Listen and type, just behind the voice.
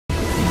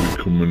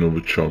become another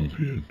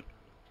champion.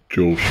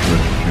 Joe Smith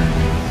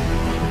Jr.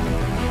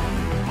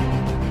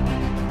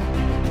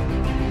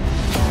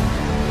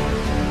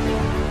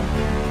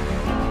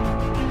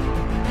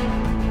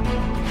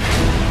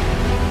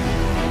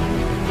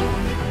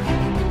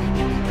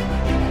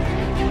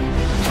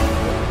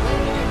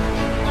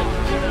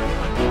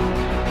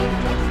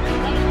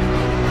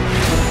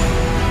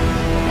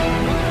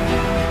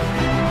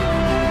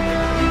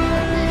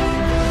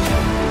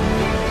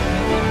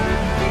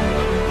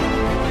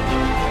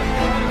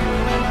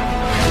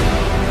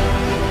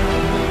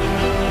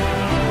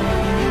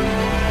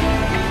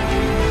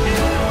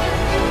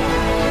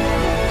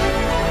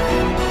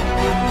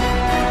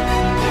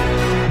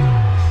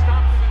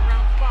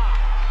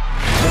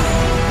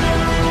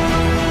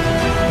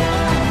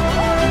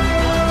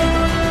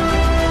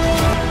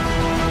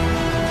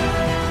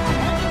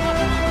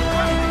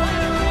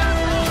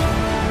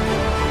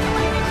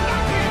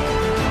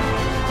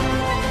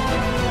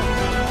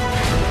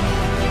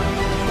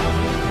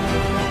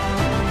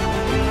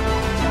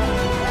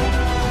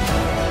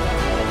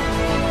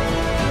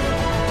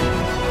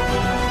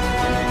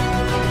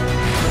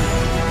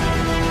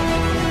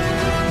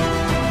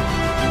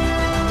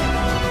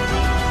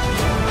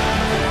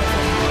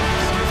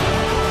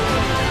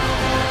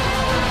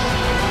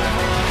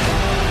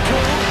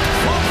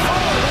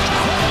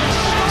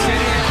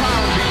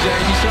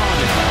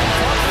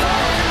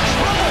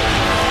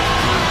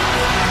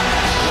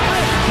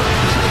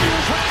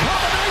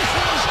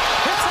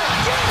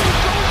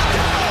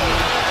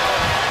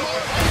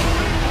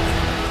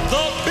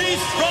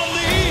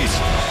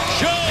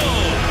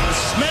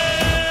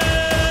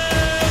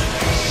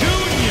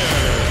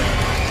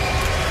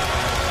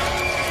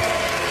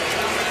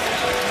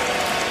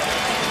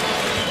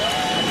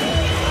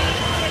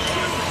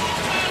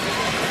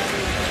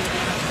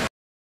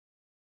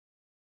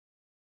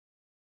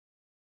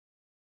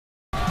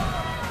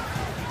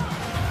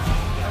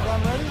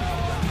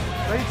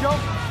 Ready, Joe?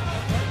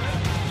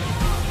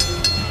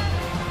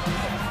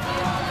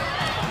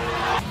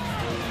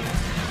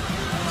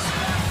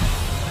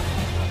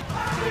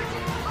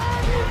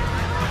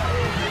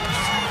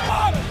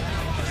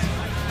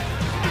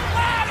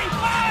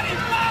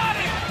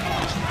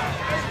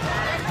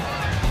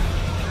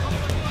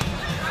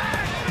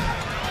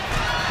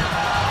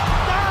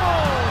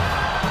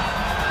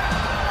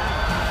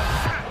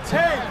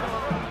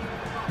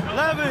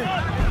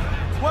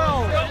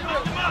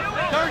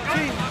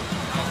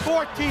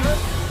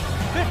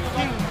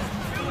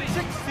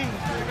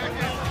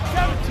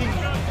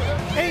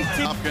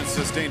 Hopkins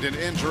sustained an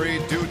injury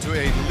due to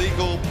a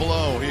legal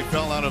blow. He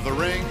fell out of the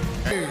ring.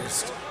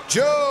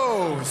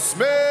 Joe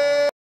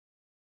Smith.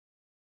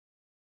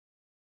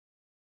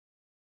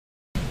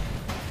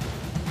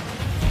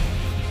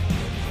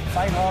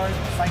 Fight hard,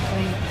 fight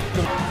clean.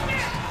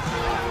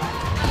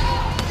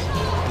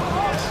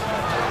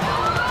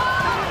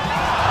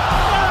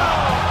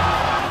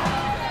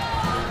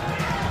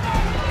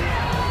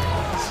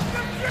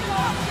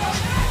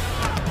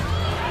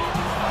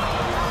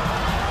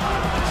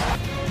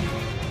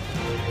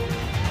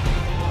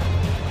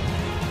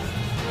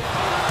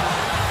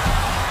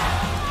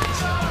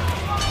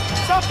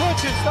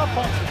 Stop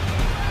punching.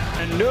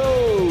 And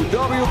new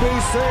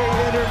WBC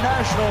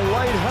International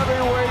Light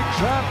Heavyweight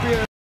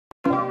Champion.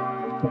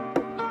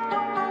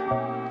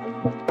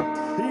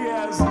 He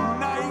has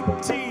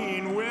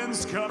 19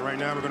 wins. Right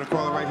now, we're going to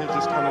call it right here.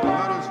 Just kind of the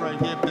letters right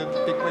here. The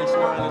big race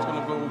line is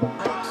going to go.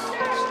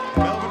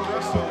 Melvin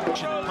Russell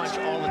should punch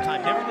all the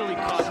time. Never really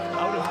caught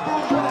out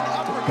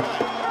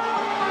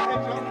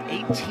of an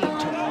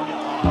 18-to-1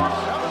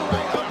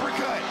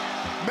 uppercut.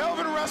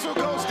 Melvin Russell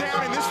goes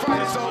down, and this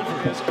fight is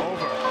over. It's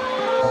over.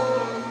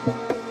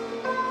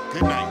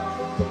 Good night.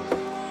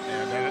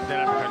 And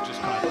that uppercut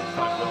just caught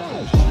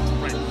Melvin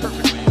right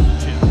perfectly in the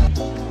chin.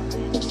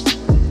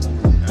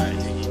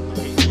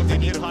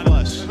 He caught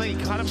us. He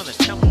caught him in the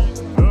temple.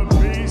 The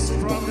beast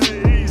from the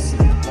east,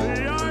 the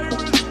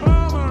Irish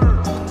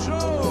bomber,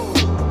 Joe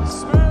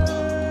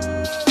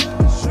Smith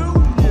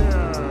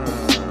Jr.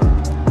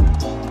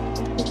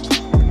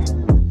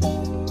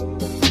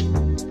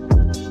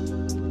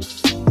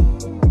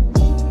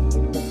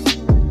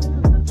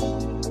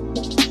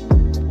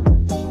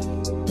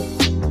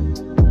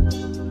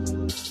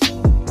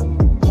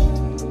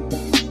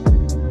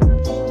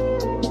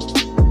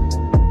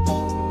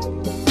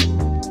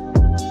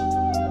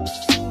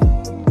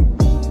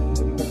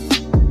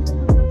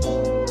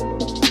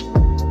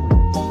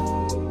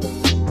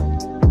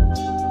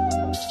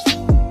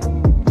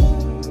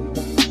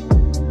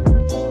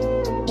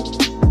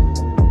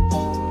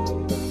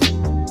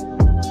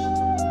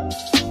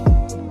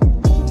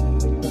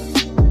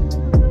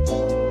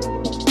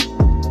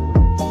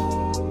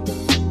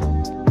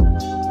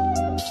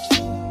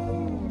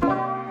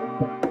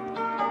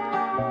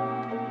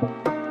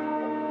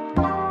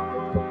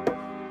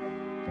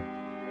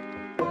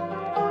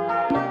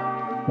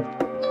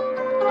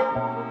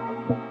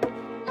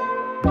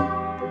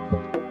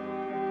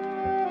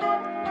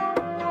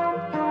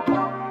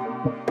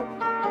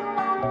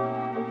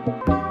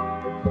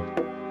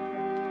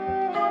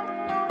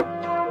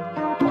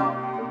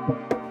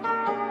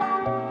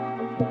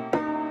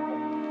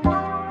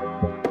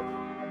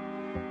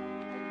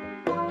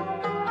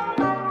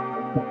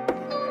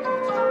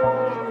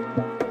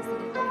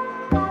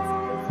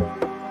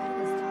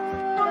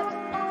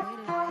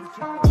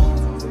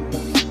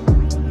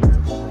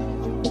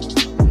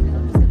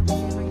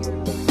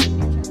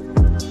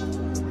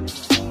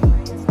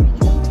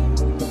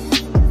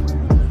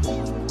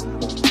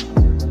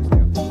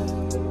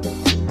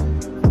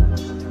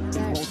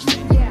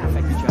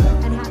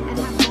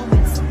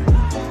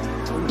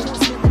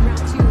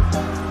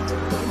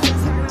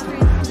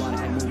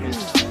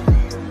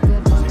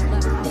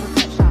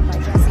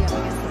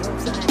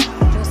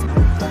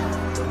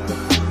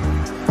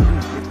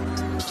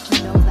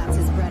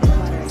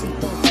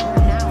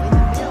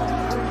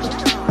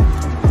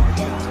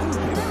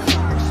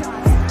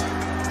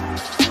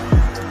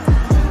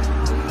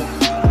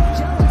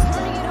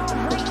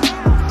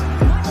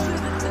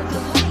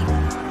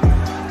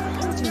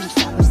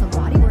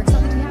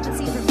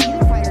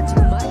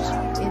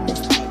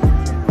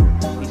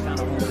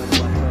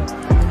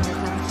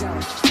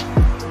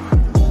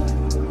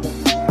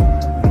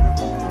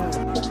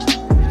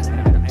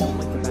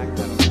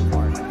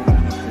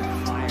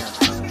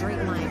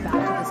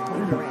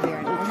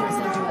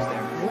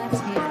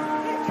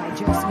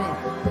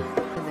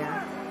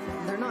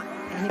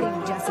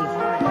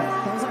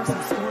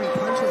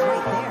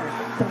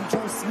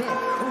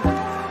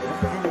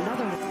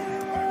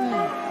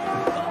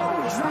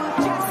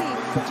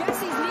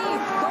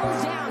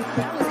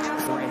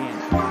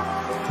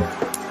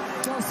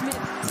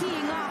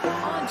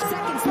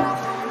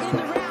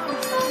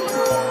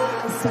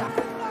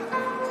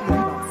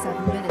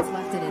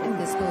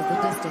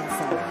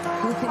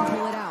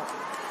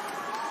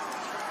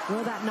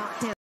 Will that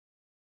knockdown?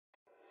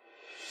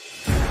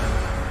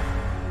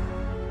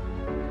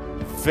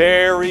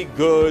 Very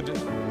good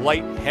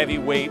light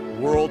heavyweight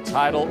world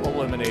title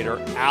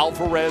eliminator,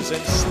 Alvarez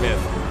and Smith.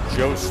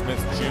 Joe Smith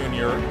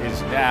Jr.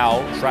 is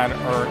now trying to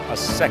earn a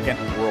second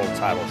world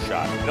title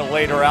shot.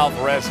 Later,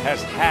 Alvarez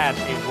has had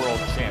a world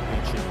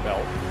championship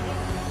belt.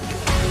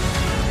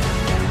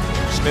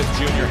 Smith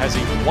Jr. has a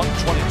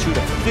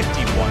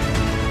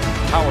 122-51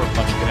 power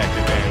punch connect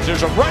advantage.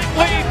 There's a right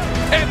lead,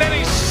 and then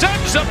he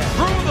sends him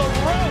through the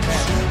ropes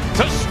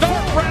to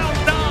start round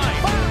 9.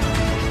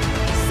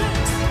 6,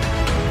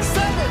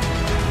 7,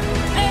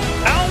 8.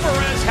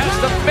 Alvarez has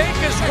to make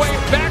his way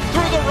back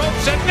through the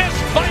ropes, and this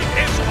fight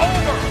is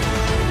over.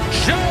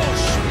 Joe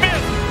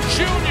Smith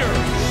Jr.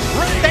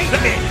 raised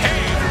that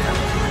hand.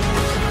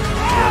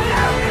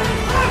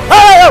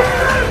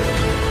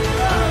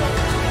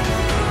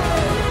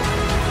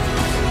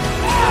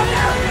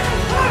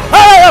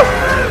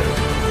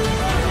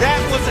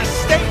 That was a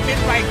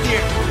statement right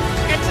there.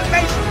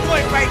 Exclamation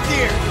point right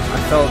there. I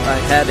felt I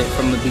had it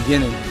from the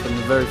beginning, from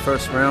the very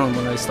first round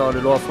when I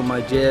started off with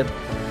my jab.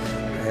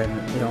 And,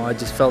 I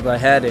just felt I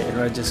had it,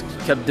 and I just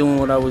kept doing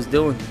what I was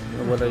doing,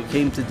 what I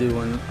came to do,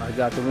 and I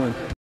got the win.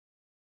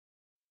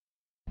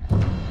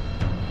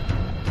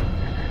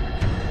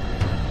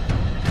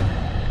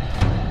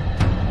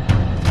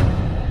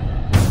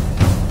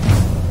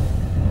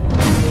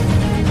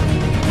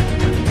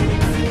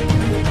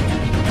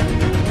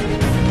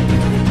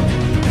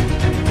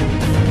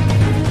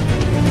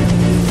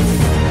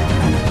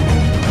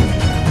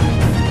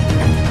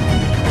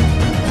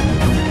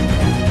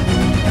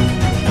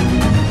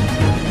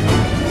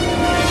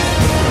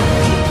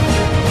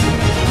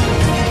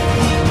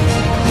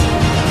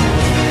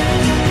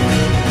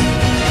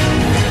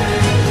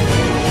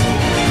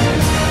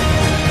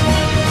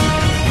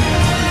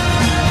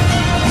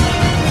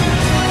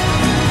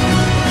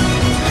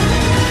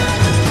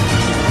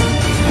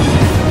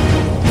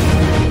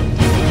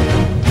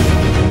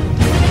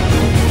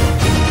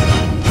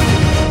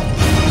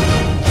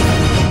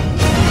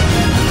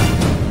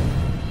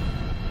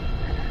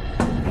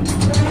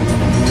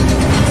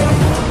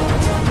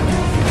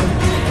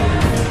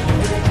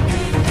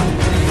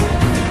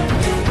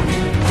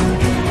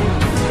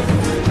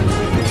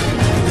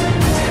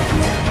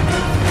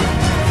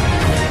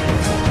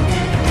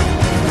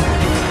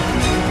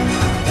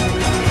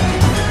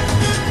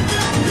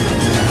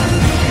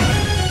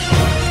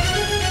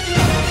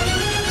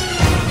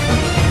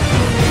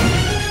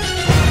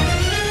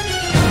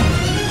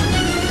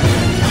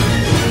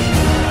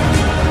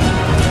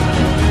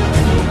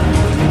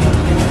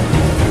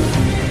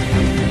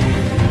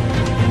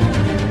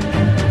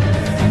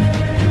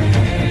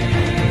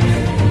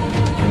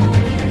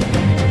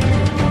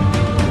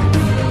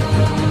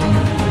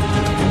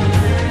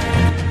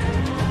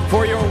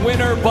 For your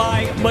winner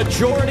by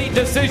majority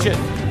decision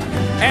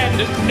and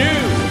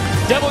new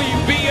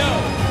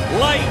WBO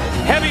light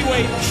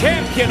heavyweight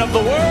champion of the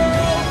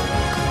world,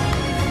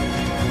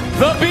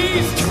 the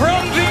Beast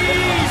from the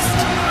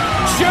East,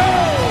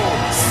 Joe